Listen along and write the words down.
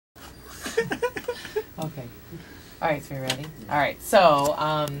Okay. All right, so we're ready? All right, so,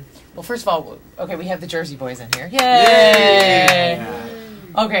 well, first of all, okay, we have the Jersey Boys in here. Yay! Yeah.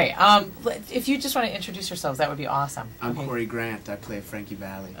 Okay, if you just want to introduce yourselves, that would be awesome. I'm okay. Corey Grant. I play Frankie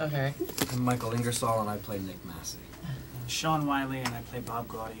Valli. Okay. I'm Michael Ingersoll, and I play Nick Massey. Sean Wiley, and I play Bob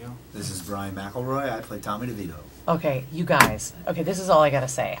Gaudio. This is Brian McElroy. I play Tommy DeVito. Okay, you guys. Okay, this is all I gotta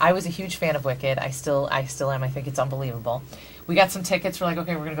say. I was a huge fan of Wicked. I still am. I think it's unbelievable. We got some tickets. We're like,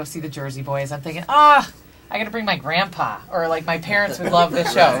 okay, we're gonna go see the Jersey Boys. I'm thinking, I gotta bring my grandpa, or like my parents would love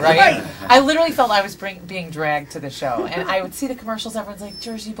this show, right? I literally felt I was being dragged to the show, and I would see the commercials. Everyone's like,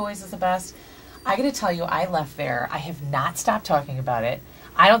 Jersey Boys is the best. I gotta tell you, I left there. I have not stopped talking about it.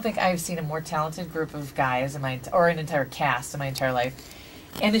 I don't think I've seen a more talented group of guys or an entire cast in my entire life.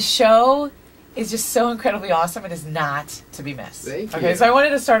 And the show is just so incredibly awesome. It is not to be missed. Thank you. Okay, so I wanted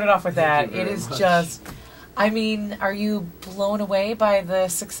to start it off with that. Thank you It very is much. just, I mean, are you blown away by the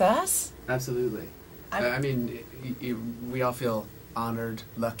success? Absolutely. I mean, we all feel honored,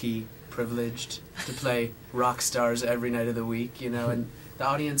 lucky, privileged to play rock stars every night of the week, you know, and the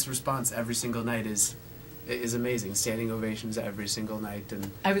audience response every single night is amazing. Standing ovations every single night, and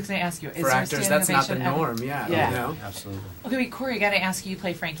I was going to ask you, is for there a actors, standing that's not the ovation ever? norm. Yeah, Yeah. you know. Absolutely. Okay, wait, Corey, I got to ask you, you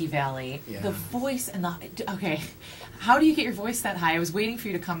play Frankie Valli. Yeah. The voice and the... Okay, how do you get your voice that high? I was waiting for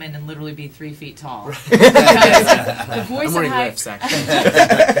you to come in and literally be 3 feet tall. Because the voice I'm wearing high... lifts,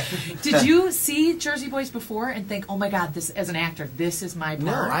 actually. Did you see Jersey Boys before and think, oh my God, this as an actor, this is my part?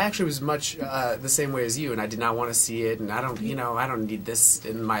 No, I actually was much the same way as you, and I did not want to see it, and I don't need this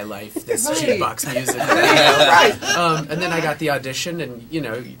in my life, this Right. jukebox music. Right. And then I got the audition, and, you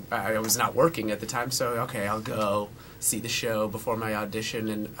know, I was not working at the time, so, okay, I'll go see the show before my audition,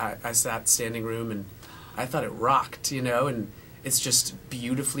 and I sat standing room, and I thought it rocked, you know, and it's just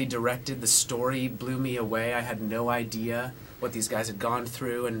beautifully directed. The story blew me away. I had no idea what these guys had gone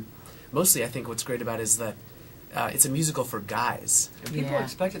through, and mostly I think what's great about it is that it's a musical for guys. And people Yeah.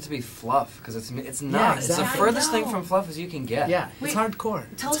 expect it to be fluff, because it's not. exactly. It's the I furthest thing know. from fluff as you can get. Yeah, Wait, it's hardcore.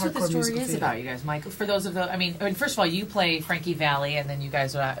 Tell It's us what the hardcore story musical is theater. about, you guys, Michael. For those of the, I mean, first of all, you play Frankie Valli, and then you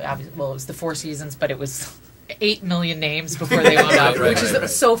guys, obviously, well, it was the 4 seasons, but it was 8 million names before they wound up, which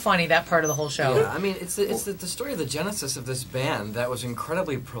is so funny, that part of the whole show. Yeah, I mean, it's the story of the genesis of this band that was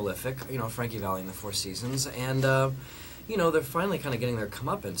incredibly prolific. You know, Frankie Valli in the 4 seasons, and you know, they're finally kind of getting their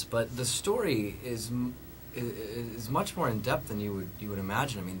comeuppance. But the story is much more in depth than you would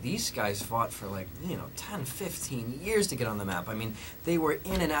imagine. I mean, these guys fought for 10, 15 years to get on the map. I mean, they were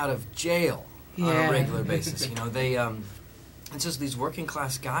in and out of jail on a regular basis. You know, they it's just these working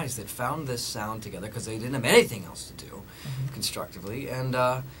class guys that found this sound together because they didn't have anything else to do constructively, and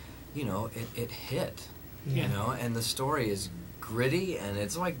you know, it hit. Yeah. You know, and the story is gritty, and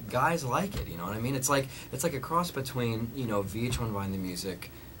it's like guys like it. You know what I mean? It's like a cross between, you know, VH1 Vine the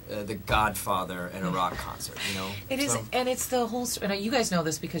Music, The Godfather, and a rock concert. You know, It is, and it's the whole. And you guys know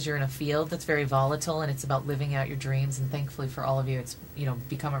this because you're in a field that's very volatile, and it's about living out your dreams. And thankfully for all of you, it's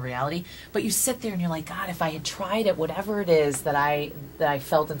become a reality. But you sit there and you're like, God, if I had tried it, whatever it is that I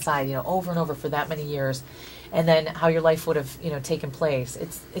felt inside, over and over for that many years, and then how your life would have taken place.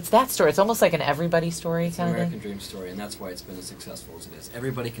 It's that story. It's almost like an everybody story it's kind an of American thing. dream story, and that's why it's been as successful as it is.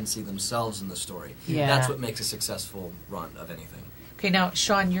 Everybody can see themselves in the story. Yeah. That's what makes a successful run of anything. Okay, now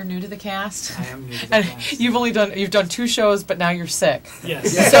Sean, you're new to the cast. I am new to the And cast. you've done 2 shows, but now you're sick.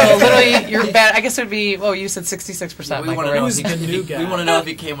 Yes. So literally, you're bad. I guess it would be. Well, you said 66%. We want Michael, to know right? if he Who's the new guy? We want to know if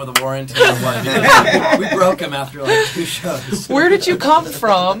he came with a warranty or what. Because we broke him after 2 shows. Where did you come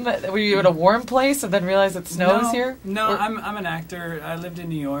from? Were you at a warm place and then realized it snows here? No, Or- I'm an actor. I lived in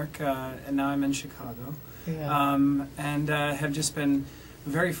New York, and now I'm in Chicago. Yeah. And have just been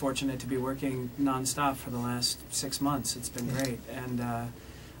very fortunate to be working nonstop for the last 6 months. It's been great, and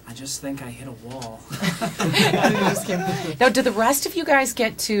I just think I hit a wall. Now, do the rest of you guys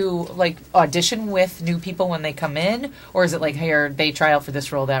get to audition with new people when they come in, or is it like, hey, they try out for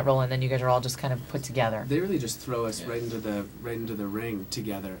this role, that role, and then you guys are all just kind of put together? They really just throw us right into the ring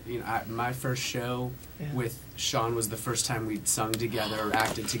together. My first show with Sean was the first time we'd sung together or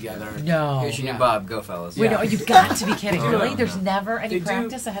acted together. No. Here's your Yeah. new Bob. Go, fellas. Wait, no, you've got to be kidding. Oh, Really? no, There's no. never any They do-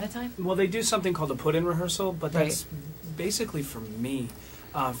 practice ahead of time? Well, they do something called a put-in rehearsal, but Right. that's basically for me,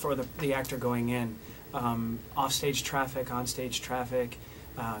 for the actor going in. Offstage traffic, onstage traffic,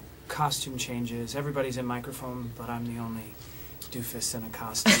 costume changes. Everybody's in microphone, but I'm the only doofus in a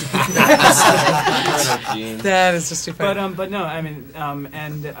costume. That is just too funny. But no, I mean,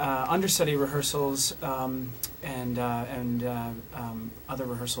 and understudy rehearsals, and other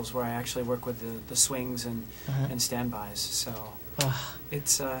rehearsals where I actually work with the swings and standbys. So Ugh.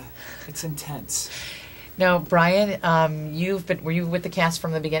 it's intense. Now, Brian, were you with the cast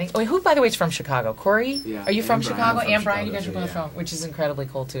from the beginning? Oh, who, by the way, is from Chicago? Corey? Yeah, Are you from and Brian. Chicago? I'm from And Brian, you Chicago guys are too, both yeah. from, which is incredibly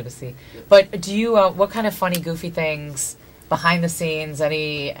cool too to see. But do you, what kind of funny, goofy things behind the scenes?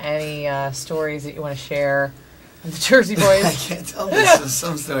 Any stories that you want to share? The Jersey I Boys. can't tell this.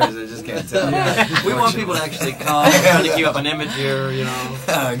 Some stories I just can't tell. We want people to actually come, trying to keep up an image here, you know.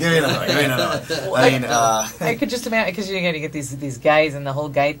 Give me another one. I mean, I could just imagine, because you get these guys and the whole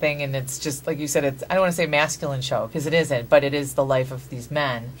guy thing, and it's just like you said. It's, I don't want to say masculine show because it isn't, but it is the life of these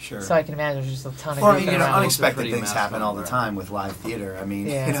men. Sure. So I can imagine there's just a ton of. well, I mean, goofing around. unexpected Pretty things happen masculine, all the right. time with live theater. I mean,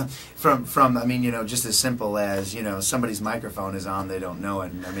 Yeah. from I mean, just as simple as somebody's microphone is on, they don't know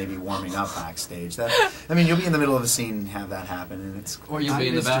it, and they're maybe warming up backstage. I mean, you'll be in the middle of a scene and have that happen, and it's Or you'll be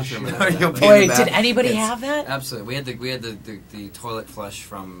in the bathroom. Or you'll be in Wait, the did bath- anybody it's- have that? Absolutely. We had the toilet flush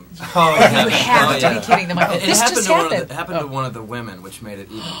from. Oh, You yeah. have to be kidding. It This happened just to happened. happened to one of the women, which made it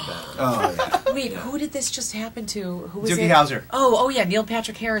even better. Oh, yeah. Wait, Yeah. who did this just happen to? Who was Doogie it? Howser. Oh, yeah. Neil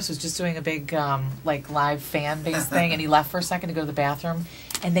Patrick Harris was just doing a big live fan base thing, and he left for a second to go to the bathroom,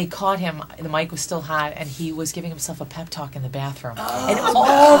 and they caught him. The mic was still hot, and he was giving himself a pep talk in the bathroom. And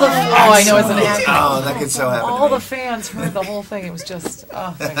all the I know it's an act. Oh, that could so happen. All to the me. fans heard the whole thing. It was just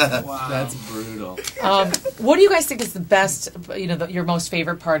my God. Wow. That's brutal. What do you guys think is the best? Your most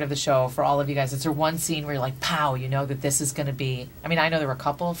favorite part of the show for all of you guys? Is there one scene where you're like, "Pow!" You know that this is going to be. I mean, I know there were a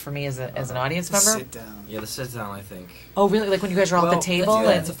couple for me as an audience member. Sit down. Yeah, the sit down, I think. Oh, really? Like when you guys are all at the table? Yeah,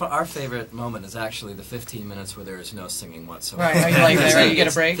 and, our favorite moment is actually the 15 minutes where there is no singing whatsoever. Right, are you like there? You get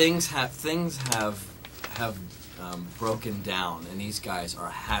a It's- break? Things have broken down, and these guys are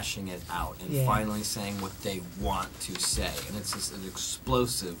hashing it out and Yeah. finally saying what they want to say, and it's just an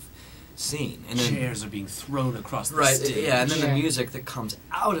explosive scene. And then, Chairs are being thrown across the right, stage. yeah, and then Yeah. the music that comes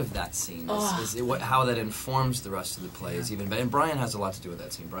out of that scene how that informs the rest of the play is even better. And Brian has a lot to do with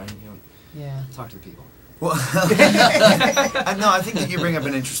that scene. Brian, yeah. talk to the people. Well, no, I think that you bring up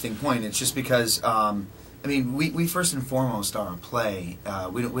an interesting point. It's just because, I mean, we first and foremost are a play.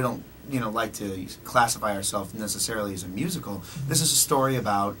 We don't like to classify ourselves necessarily as a musical. This is a story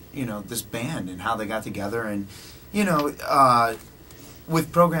about, this band and how they got together, and,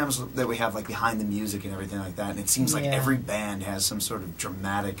 with programs that we have, like Behind the Music and everything like that, and it seems like Yeah. every band has some sort of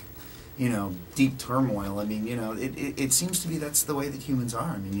dramatic, deep turmoil. I mean, it seems to be that's the way that humans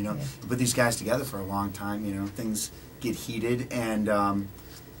are. I mean, you put these guys together for a long time, things get heated, and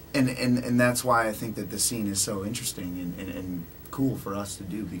that's why I think that the scene is so interesting and cool for us to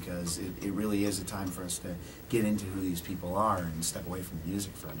do, because it really is a time for us to get into who these people are and step away from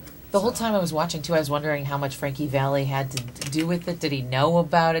music for a minute. The whole time I was watching too, I was wondering how much Frankie Valli had to do with it. Did he know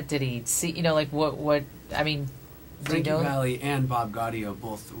about it? Did he see? What? I mean, do you Frankie know? Valli and Bob Gaudio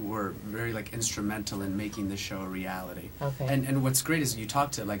both were very instrumental in making the show a reality. Okay. And what's great is you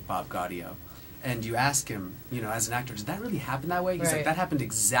talk to Bob Gaudio, and you ask him, as an actor, did that really happen that way? He's Right. like, that happened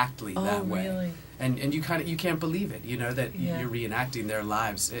exactly Oh, that way. really? And you can't believe it, that Yeah. you're reenacting their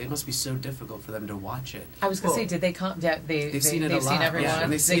lives. It must be so difficult for them to watch it. I was gonna say, did they come? They've seen it a lot, everyone. yeah,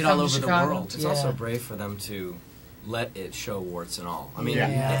 and they see They it all come to over the Chicago? world. It's Yeah. also brave for them to let it show warts and all. I mean,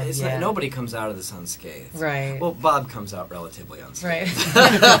 Yeah. it's Yeah. nobody comes out of this unscathed. Right. Well, Bob comes out relatively unscathed.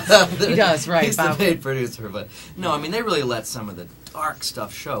 Right. He does, right, He's Bob. the paid producer, but no, I mean, they really let some of the dark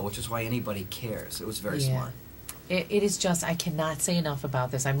stuff show, which is why anybody cares. It was very Yeah. smart. It is just, I cannot say enough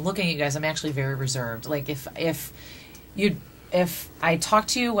about this. I'm looking at you guys. I'm actually very reserved. Like if I talked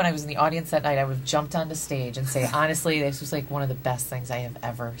to you when I was in the audience that night, I would have jumped onto stage and say, honestly, this was like one of the best things I have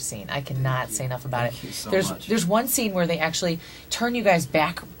ever seen. I cannot say enough about Thank you so it. much. There's one scene where they actually turn you guys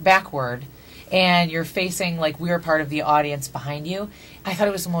backward, and you're facing, like, we're part of the audience behind you. I thought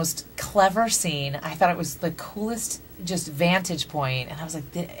it was the most clever scene. I thought it was the coolest just vantage point, and I was like,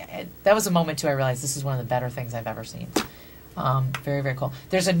 that was a moment too I realized this is one of the better things I've ever seen. Very, very cool.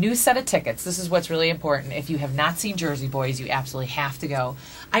 There's a new set of tickets. This is what's really important. If you have not seen Jersey Boys, you absolutely have to go.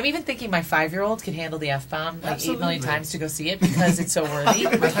 I'm even thinking my 5-year-old could handle the F-bomb like 8 million times to go see it because it's so worthy.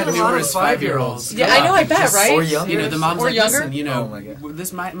 I've had numerous 5-year-olds. Yeah, I know, I bet, right? Or younger. The mom's Or like, younger? listen, Oh my God.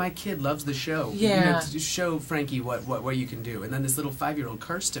 this my kid loves the show. Yeah. To show Frankie what you can do. And then this little 5-year-old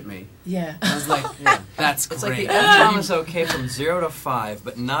cursed at me. Yeah. I was like, that's It's like great. the F-bomb is okay from 0 to 5,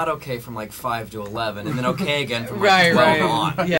 but not okay from 5 to 11, and then okay again from 12 on. Yeah.